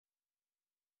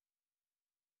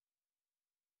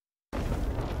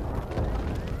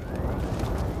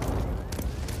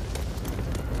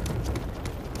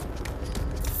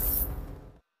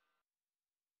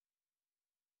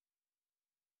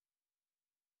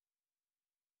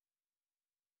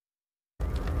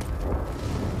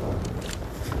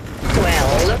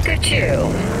Walker 2,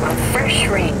 a fresh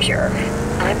ranger.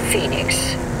 I'm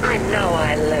Phoenix. I know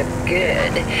I look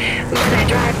good, but I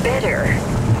drive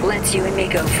better. Let's you and me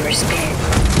go for a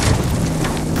spin.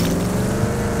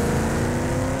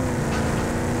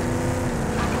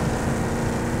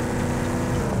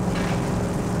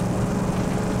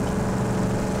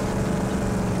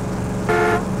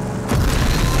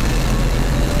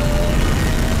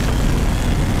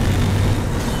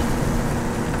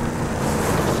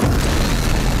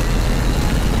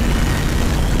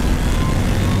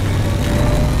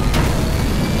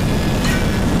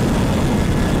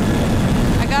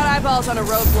 On a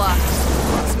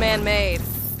roadblock. It's man-made.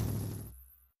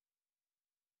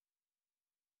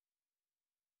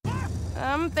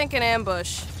 I'm thinking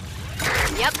ambush.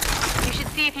 Yep. You should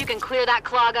see if you can clear that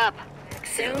clog up.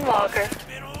 Soon, Walker.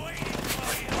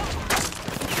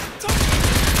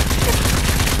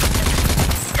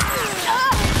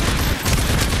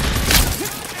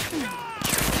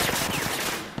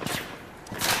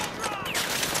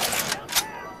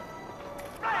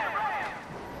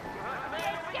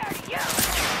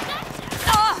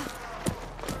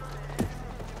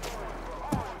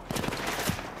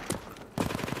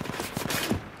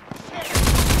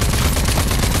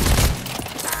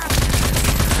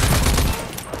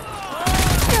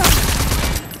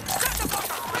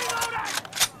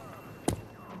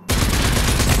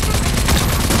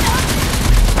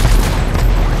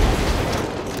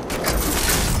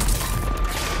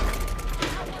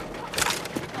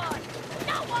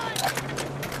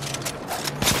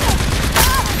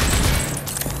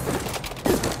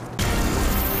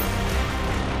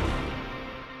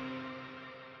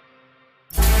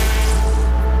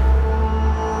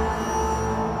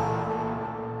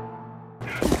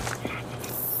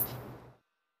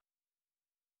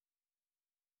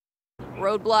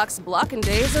 Roadblocks blocking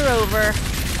days are over.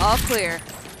 All clear.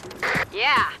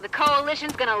 Yeah, the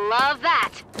Coalition's gonna love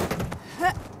that.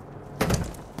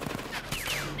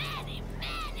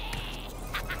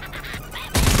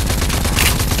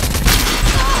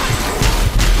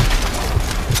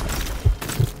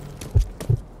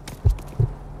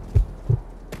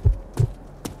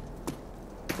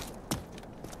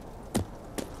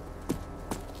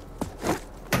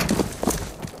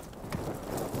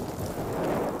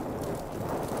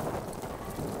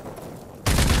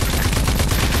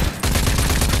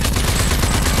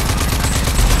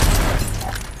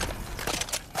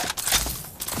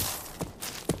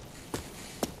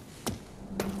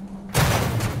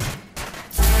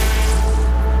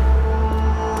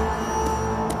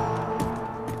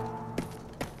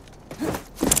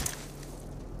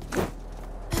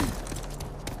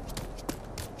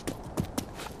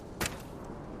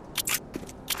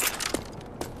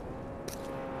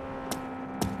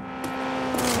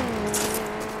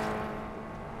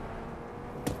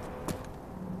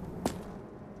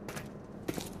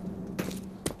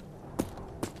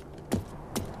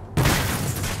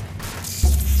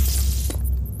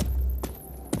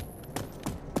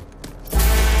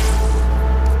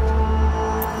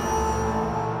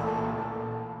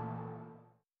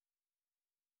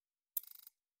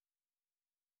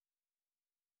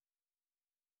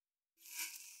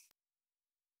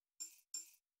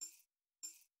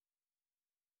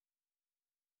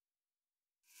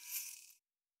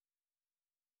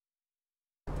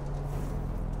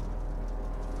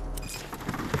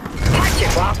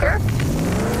 Walker?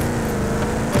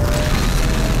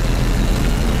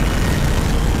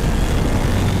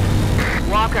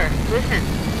 Walker, listen.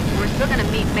 We're still gonna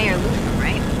meet Mayor Lewson,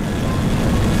 right?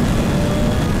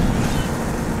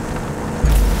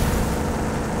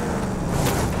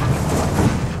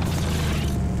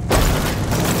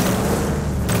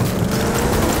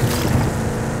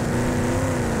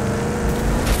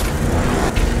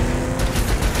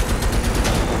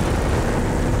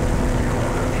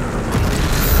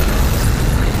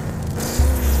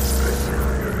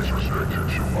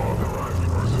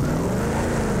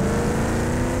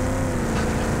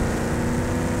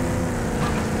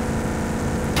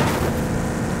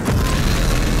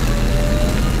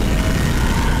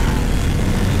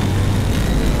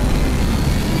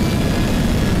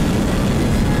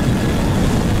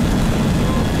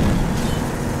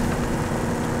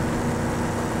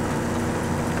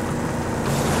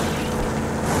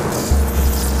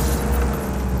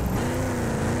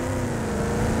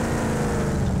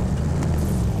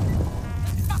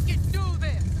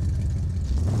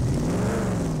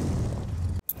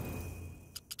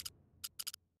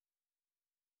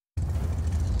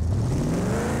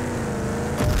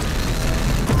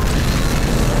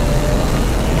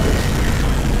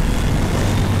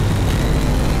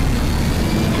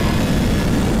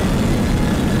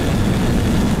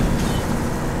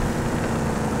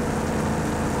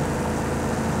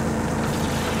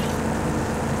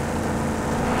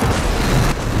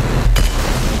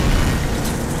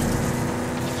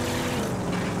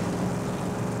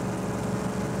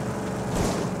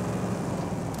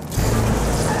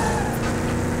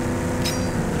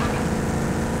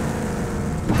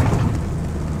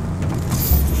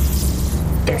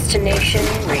 Destination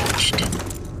reached.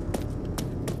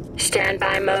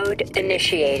 Standby mode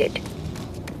initiated.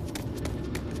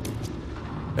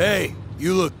 Hey,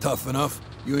 you look tough enough.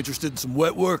 You interested in some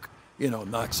wet work? You know,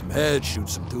 knock some heads, shoot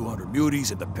some 200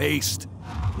 muties into paste.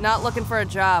 Not looking for a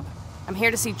job. I'm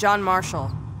here to see John Marshall.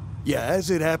 Yeah, as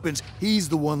it happens, he's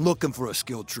the one looking for a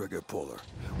skilled trigger puller.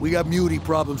 We got muty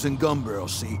problems in Gunbarrel,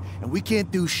 see? And we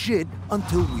can't do shit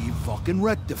until we've fucking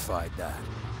rectified that.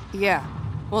 Yeah,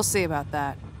 we'll see about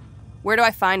that. Where do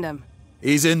I find him?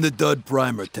 He's in the Dud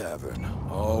Primer Tavern.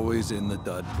 Always in the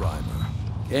Dud Primer.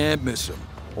 Can't miss him.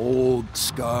 Old,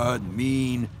 scarred,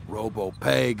 mean,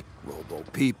 robo-peg,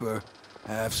 robo-peeper.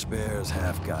 Half spares,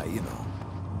 half guy, you know.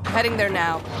 Heading there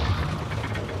now.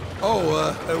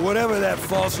 Oh, whatever that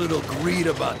false little greed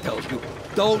about tells you,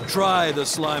 don't try the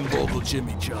slime vocal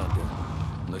chimichanga.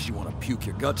 Unless you want to puke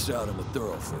your guts out in the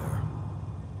thoroughfare.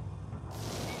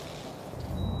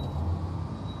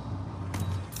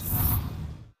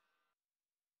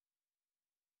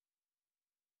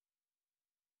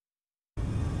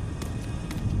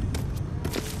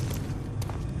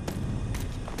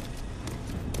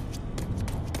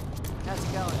 How's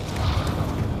it going?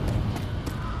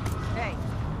 Hey.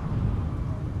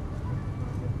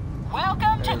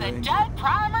 Welcome to the Dud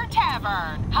Primer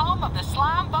Tavern, home of the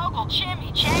slime vocal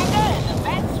chimichanga and the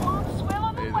vet swamp swill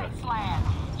of the wasteland.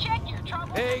 Check your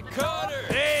troubles. Hey,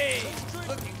 Carter! Hey!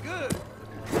 Looking good.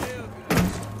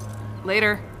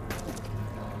 Later.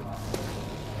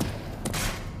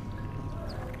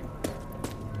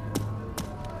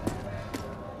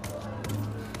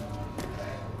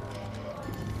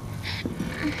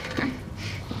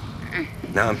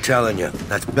 Now I'm telling you,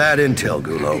 that's bad intel,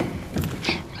 Gulo.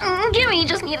 Gimme, you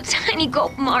just need a tiny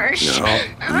gulp, Marsh. No,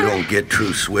 you don't get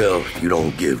true swill if you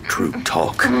don't give true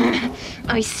talk.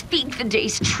 I speak the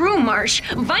day's true, Marsh.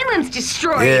 Violence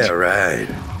destroyed. Yeah, right.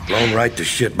 Blown right to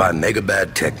shit by mega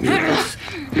bad tech mutants.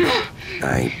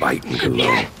 I ain't biting,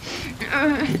 Gulo.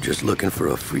 You're just looking for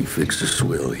a free fix to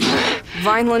swill here.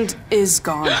 Vineland is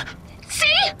gone.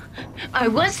 See? I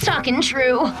was talking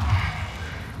true.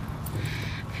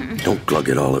 Don't glug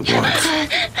it all at once.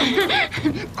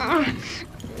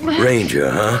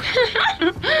 Ranger, huh?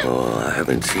 Oh, I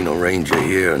haven't seen a ranger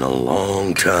here in a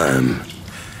long time.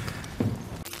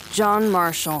 John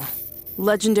Marshall.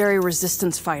 Legendary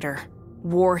resistance fighter.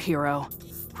 War hero.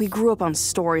 We grew up on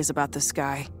stories about this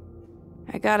guy.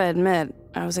 I gotta admit,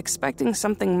 I was expecting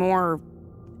something more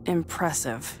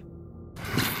impressive.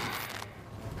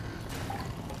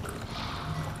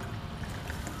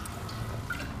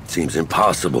 Seems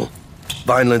impossible.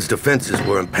 Vineland's defenses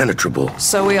were impenetrable.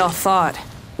 So we all thought.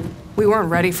 We weren't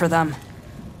ready for them.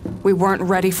 We weren't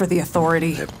ready for the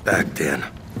Authority. They're back then.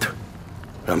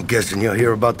 I'm guessing you'll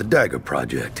hear about the Dagger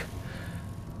Project.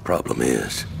 Problem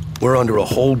is, we're under a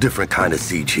whole different kind of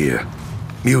siege here.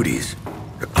 Muties.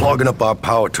 They're clogging up our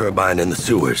power turbine in the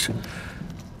sewers.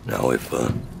 Now, if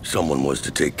someone was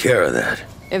to take care of that...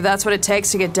 If that's what it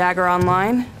takes to get Dagger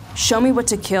online, show me what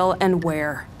to kill and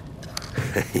where.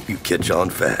 You catch on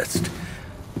fast.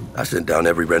 I sent down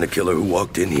every rent-a-killer who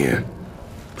walked in here,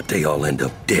 but they all end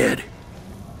up dead.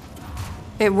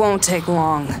 It won't take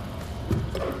long.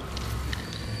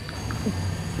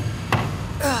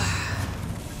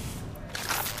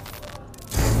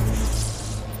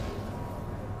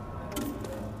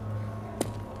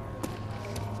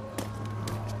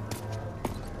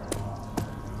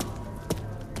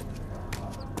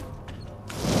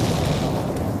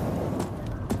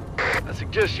 I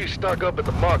suggest you stock up at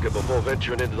the market before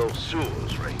venturing into those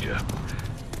sewers, Ranger.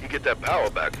 You get that power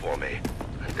back for me,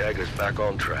 and Dagger's back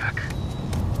on track.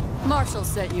 Marshall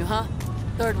sent you, huh?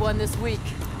 Third one this week.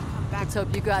 Let's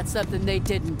hope you got something they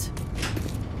didn't.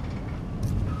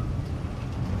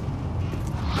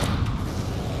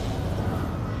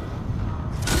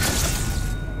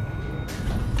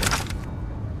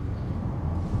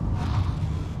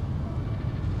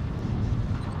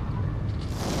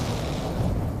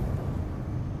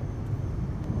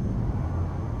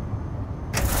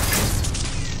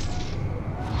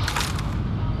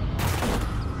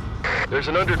 There's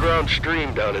an underground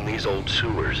stream down in these old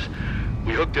sewers.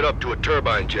 We hooked it up to a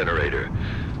turbine generator.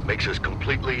 Makes us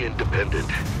completely independent.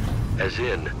 As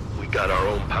in, we got our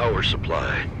own power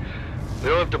supply. We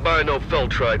don't have to buy no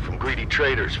feltrite from greedy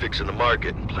traders fixing the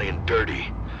market and playing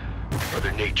dirty.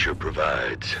 Mother Nature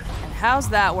provides. And how's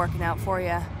that working out for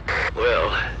you?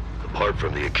 Well, apart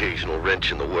from the occasional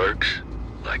wrench in the works,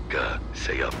 like,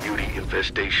 say a beauty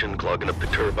infestation clogging up the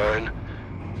turbine,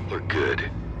 we're good.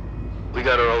 We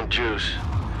got our own juice.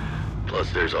 Plus,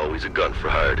 there's always a gun for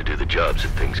hire to do the jobs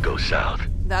if things go south.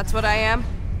 That's what I am?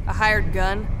 A hired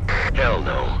gun? Hell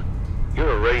no.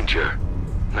 You're a ranger.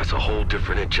 That's a whole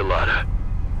different enchilada.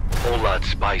 Whole lot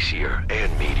spicier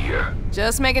and meatier.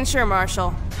 Just making sure,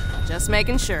 Marshal. Just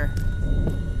making sure.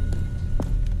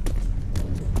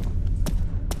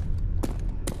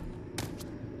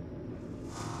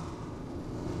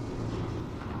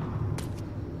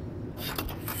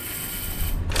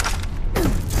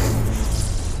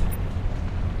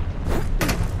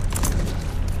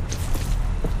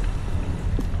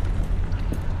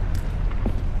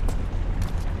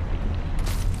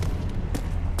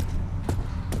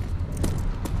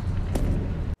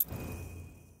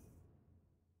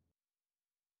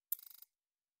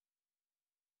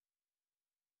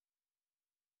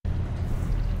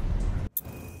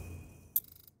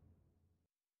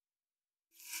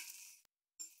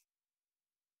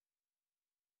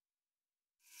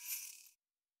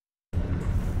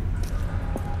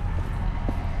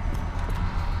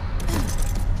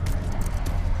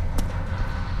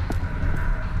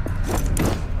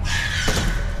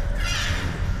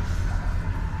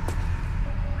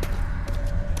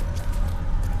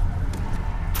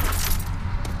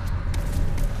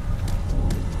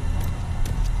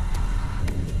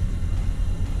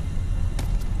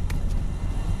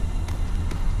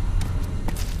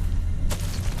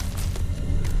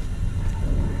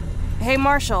 Hey,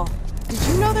 Marshal, did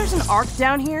you know there's an Ark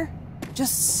down here?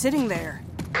 Just sitting there.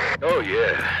 Oh,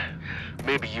 yeah.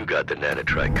 Maybe you got the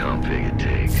nanotrite config it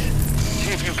takes.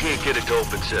 See if you can't get it to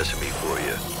open sesame for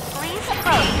you. Please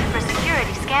approach for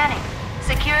security scanning.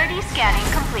 Security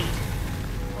scanning complete.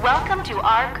 Welcome to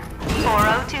Ark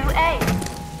 402A.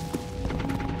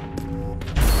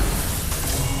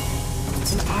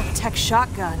 It's an Arc-Tech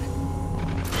shotgun.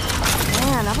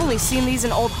 Man, I've only seen these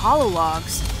in old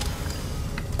holologs.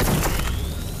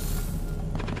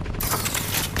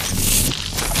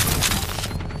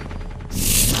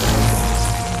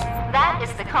 That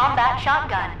is the combat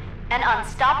shotgun, an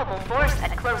unstoppable force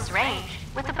at close range,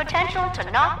 with the potential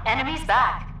to knock enemies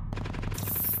back.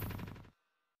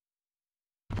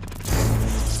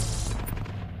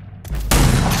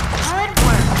 Good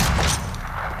work.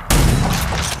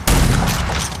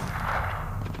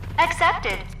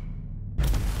 Accepted.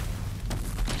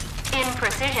 In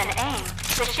precision aim,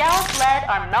 the shell's lead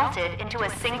are melted into a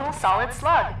single solid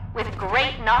slug, with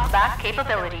great knockback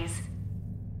capabilities.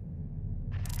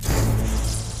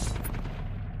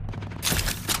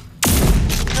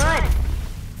 Good.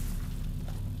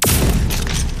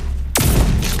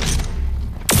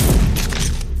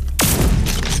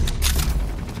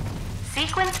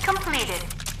 Sequence completed.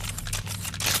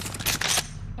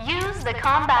 Use the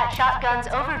combat shotgun's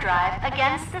overdrive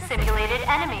against the simulated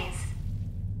enemies.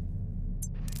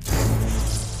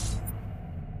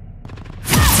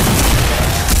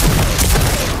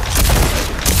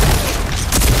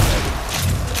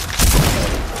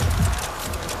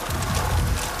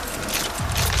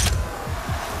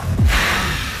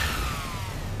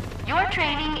 Your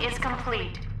training is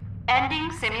complete.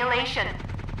 Ending simulation.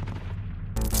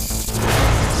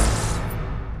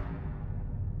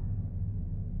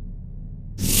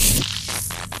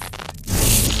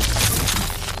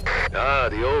 Ah,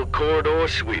 the old corridor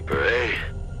sweeper, eh?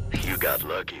 You got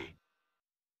lucky.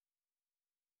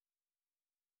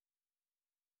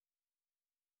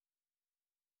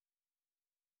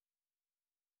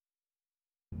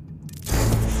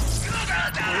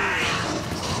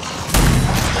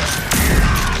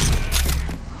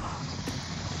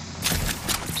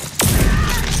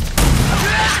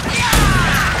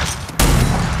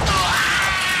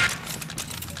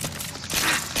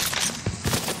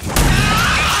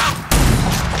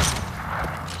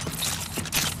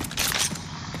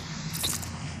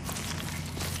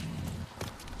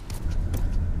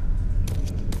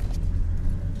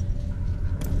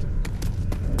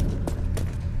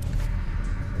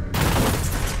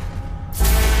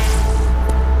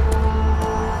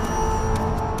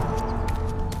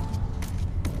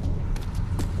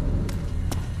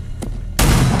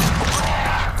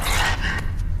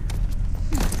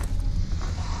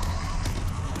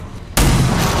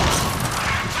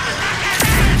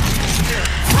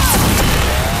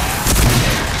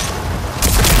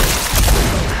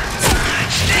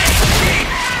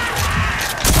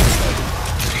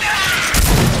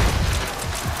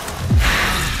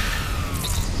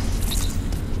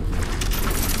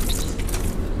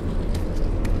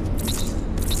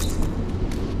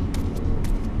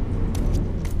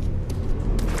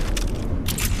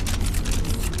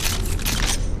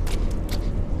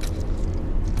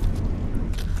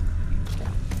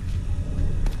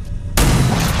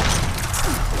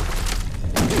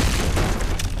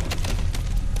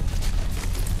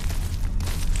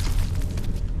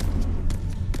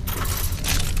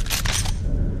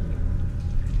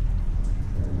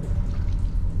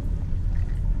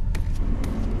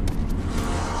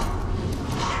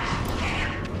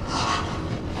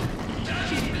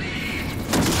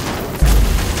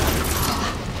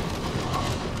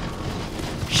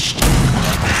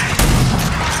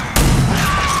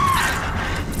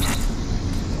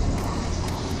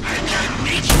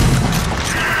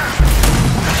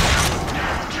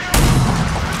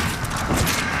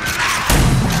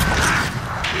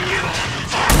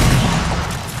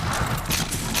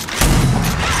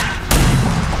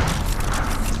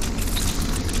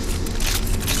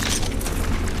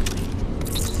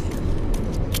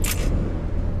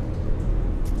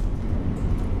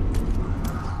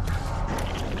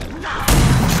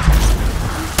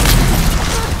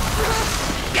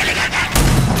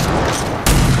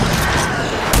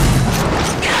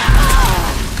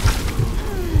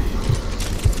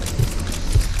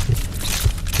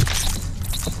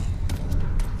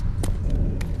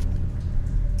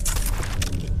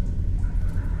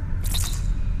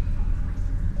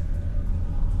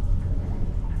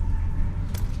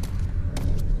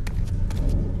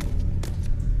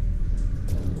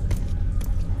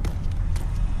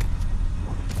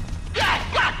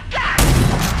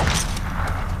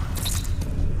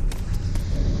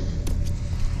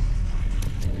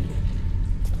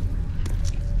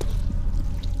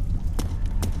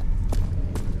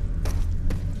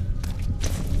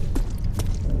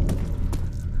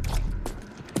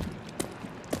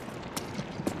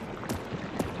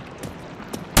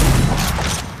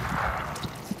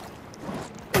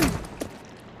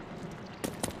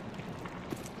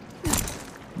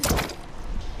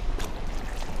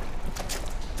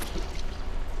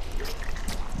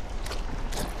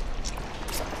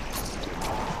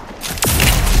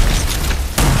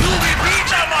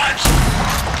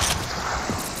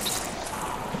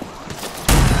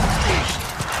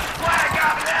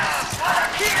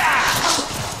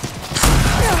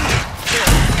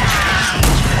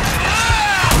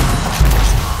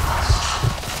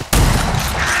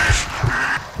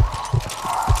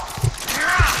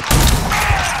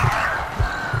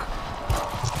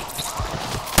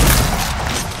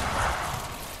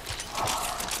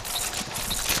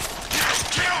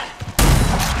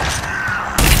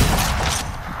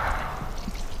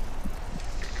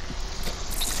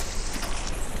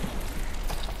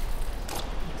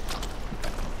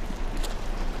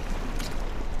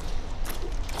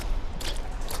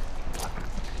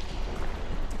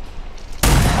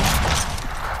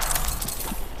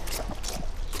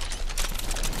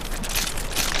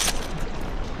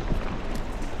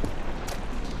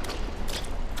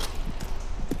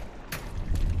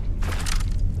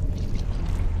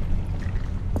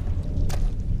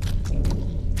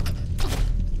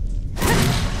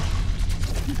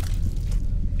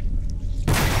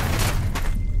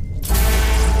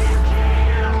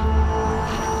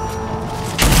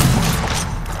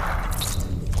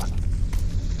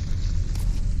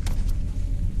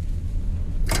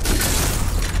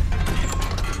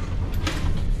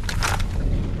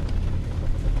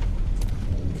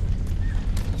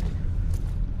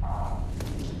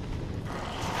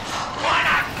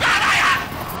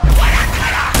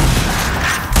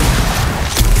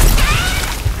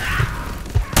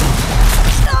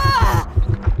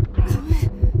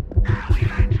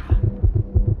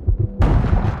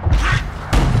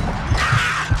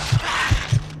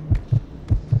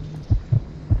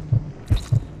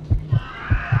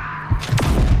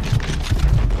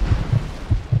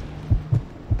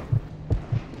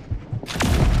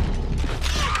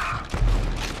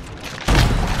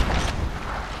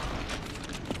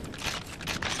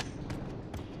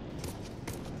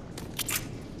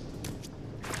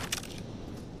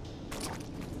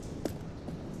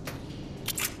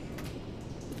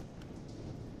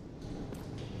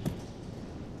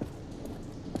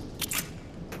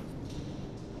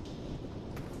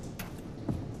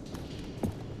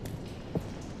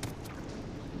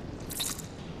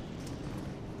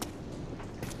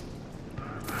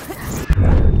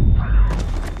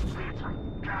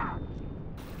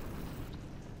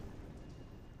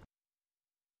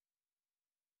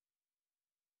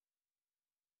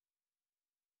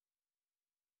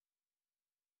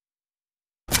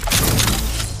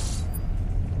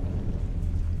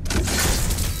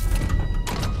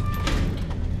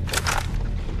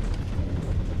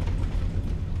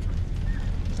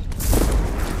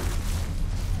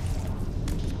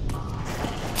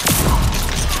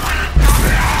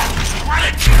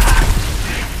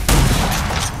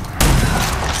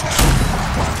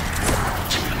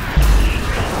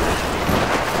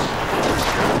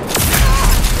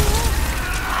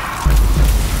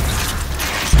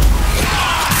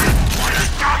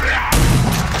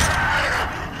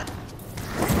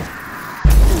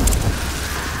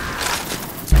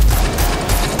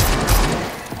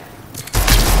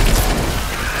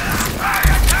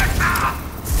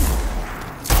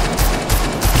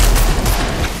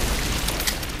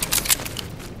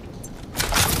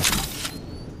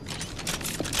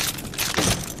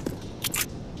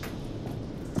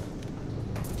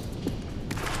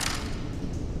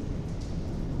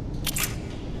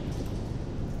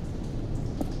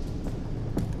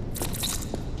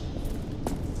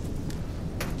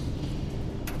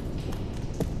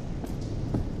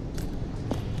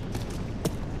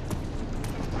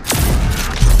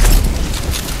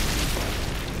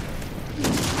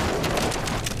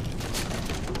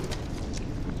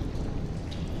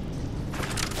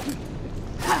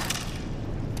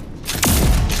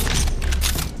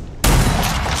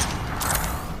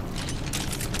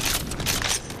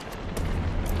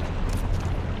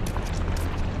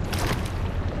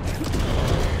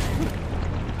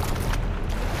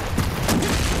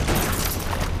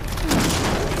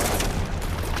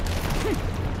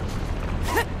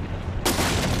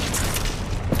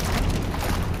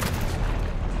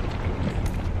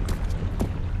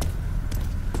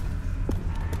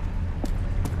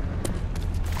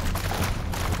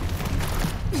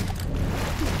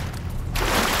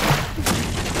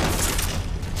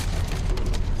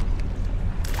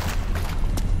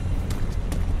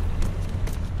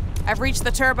 I've reached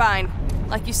the turbine.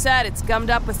 Like you said, it's gummed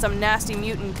up with some nasty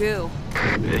mutant goo.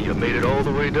 Yeah, you made it all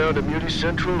the way down to Muty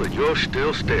Central and you're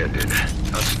still standing.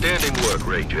 Outstanding work,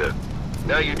 Ranger.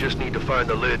 Now you just need to find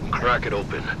the lid and crack it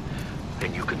open.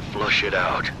 Then you can flush it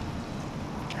out.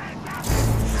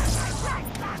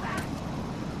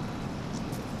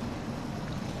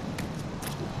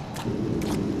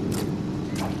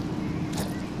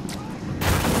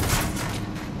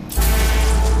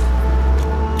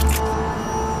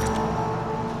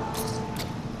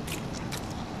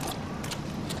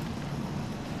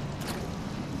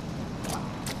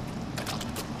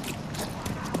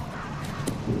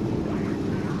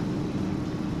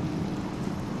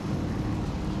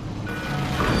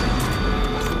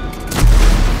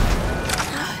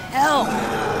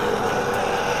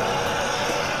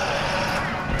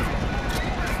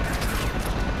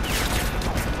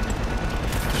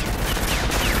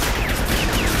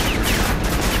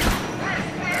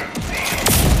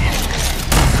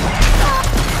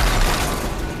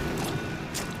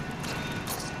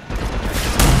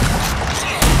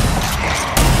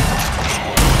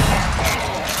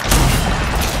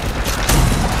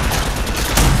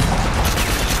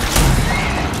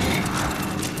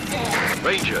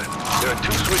 Ranger, there are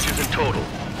 2 switches in total.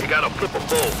 You gotta flip them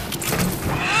both.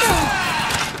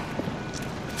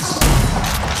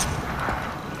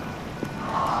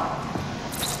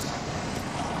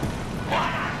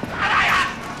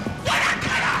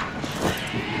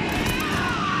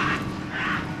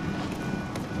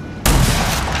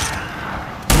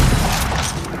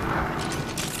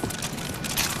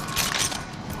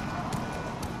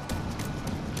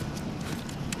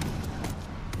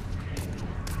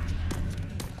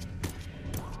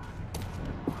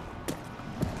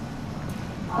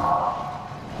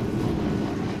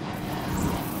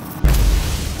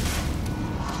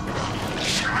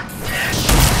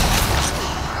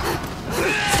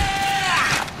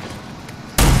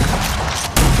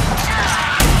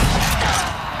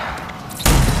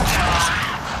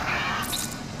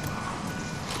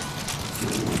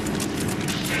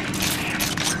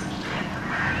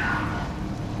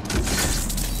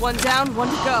 One down, one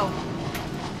to go.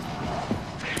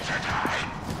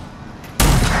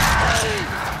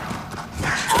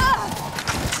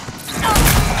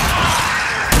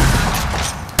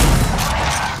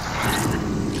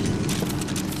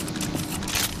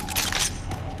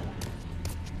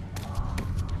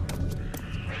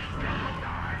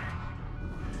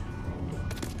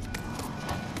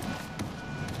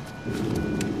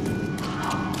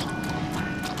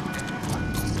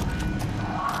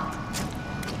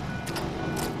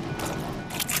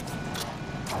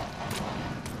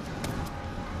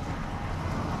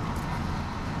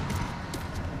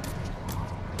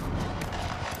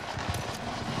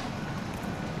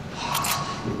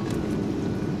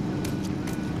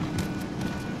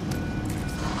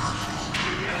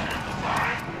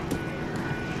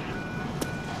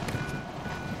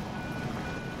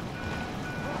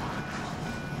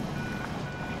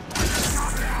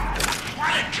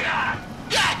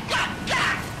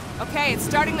 Okay, it's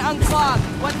starting to unclog.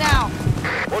 What now?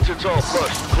 Once it's all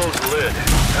flushed, close the lid.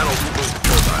 That'll remove the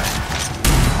turbine.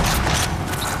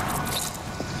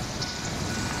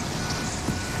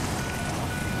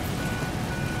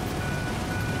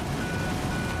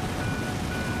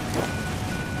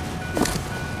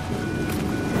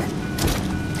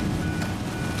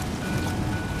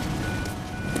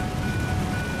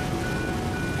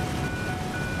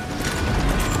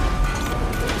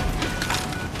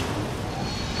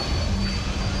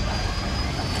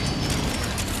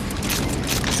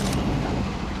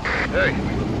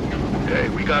 Hey,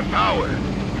 we got power.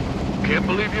 Can't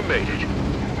believe you made it.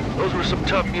 Those were some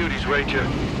tough muties, Ranger.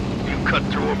 You cut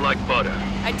through them like butter.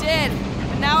 I did,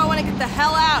 but now I want to get the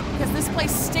hell out, because this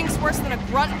place stinks worse than a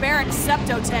grunt barrack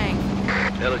septo tank.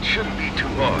 Well, it shouldn't be too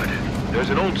hard. There's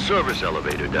an old service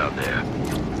elevator down there.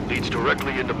 Leads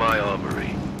directly into my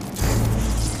armory.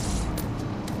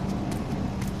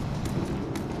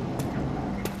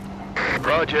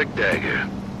 Project Dagger.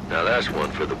 Now that's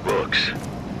one for the books.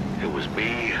 It was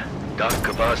me, Doc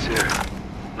Cavassier,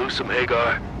 Lusum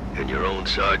Hagar, and your own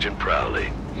Sergeant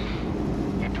Prowley.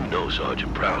 You do know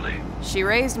Sergeant Prowley. She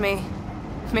raised me.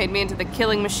 Made me into the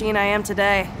killing machine I am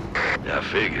today. I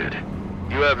figured.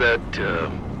 You have that,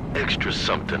 extra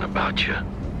something about you.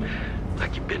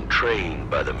 Like you've been trained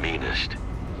by the meanest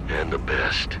and the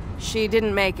best. She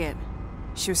didn't make it.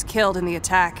 She was killed in the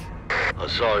attack. I'm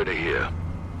sorry to hear.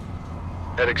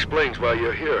 That explains why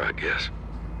you're here, I guess.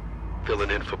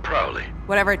 Filling in for Prowley.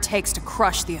 Whatever it takes to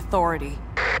crush the authority.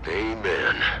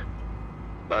 Amen.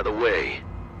 By the way,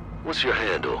 what's your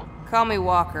handle? Call me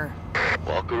Walker.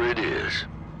 Walker it is.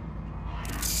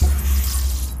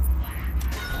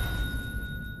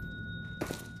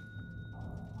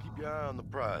 Keep your eye on the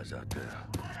prize out there.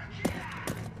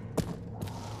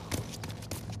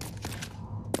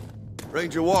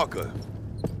 Ranger Walker.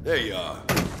 There you are.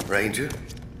 Ranger?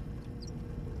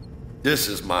 This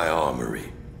is my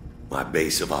armory, my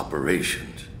base of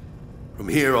operations. From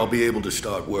here, I'll be able to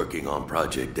start working on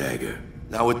Project Dagger.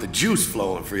 Now, with the juice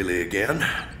flowing freely again,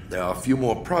 there are a few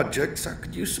more projects I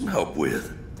could use some help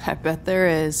with. I bet there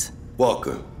is.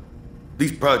 Walker,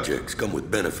 these projects come with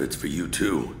benefits for you,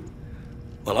 too.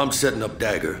 While I'm setting up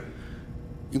Dagger,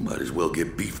 you might as well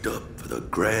get beefed up for the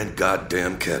grand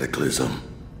goddamn cataclysm.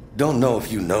 Don't know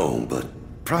if you know, but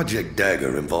Project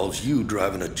Dagger involves you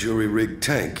driving a jury-rigged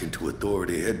tank into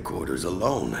Authority headquarters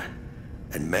alone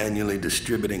and manually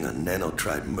distributing a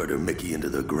nanotrite murder Mickey into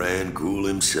the Grand Ghoul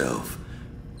himself,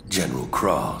 General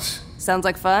Cross. Sounds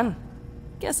like fun.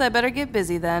 Guess I better get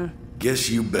busy then. Guess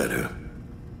you better.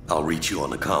 I'll reach you on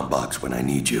the comm box when I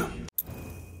need you.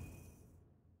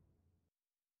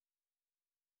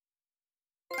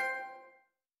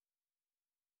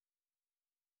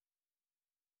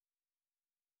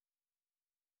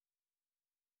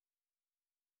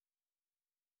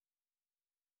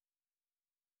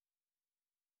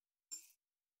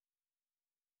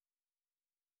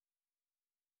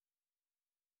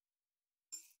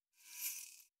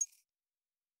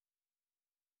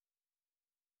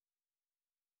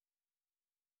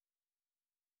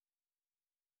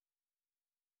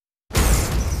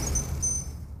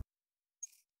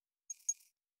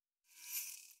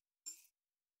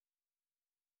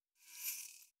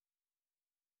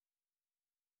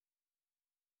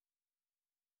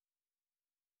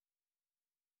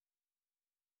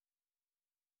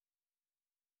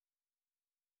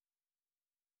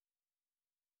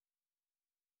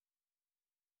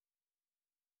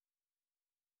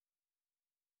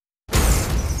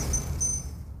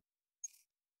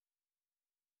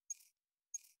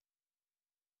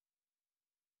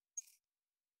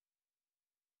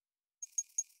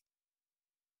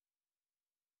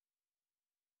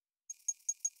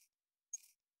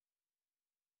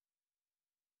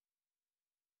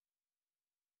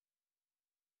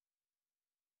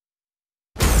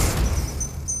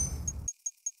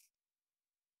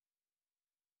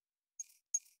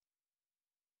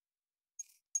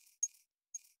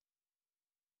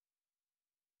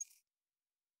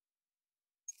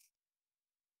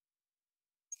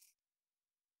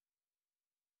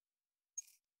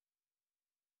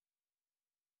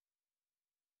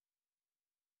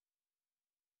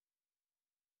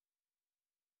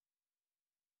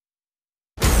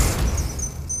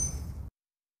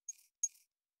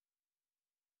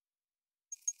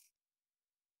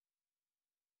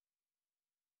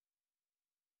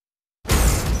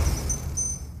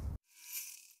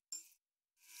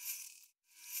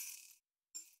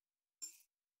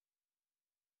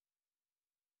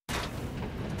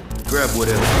 Grab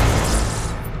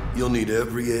whatever. You'll need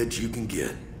every edge you can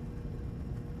get.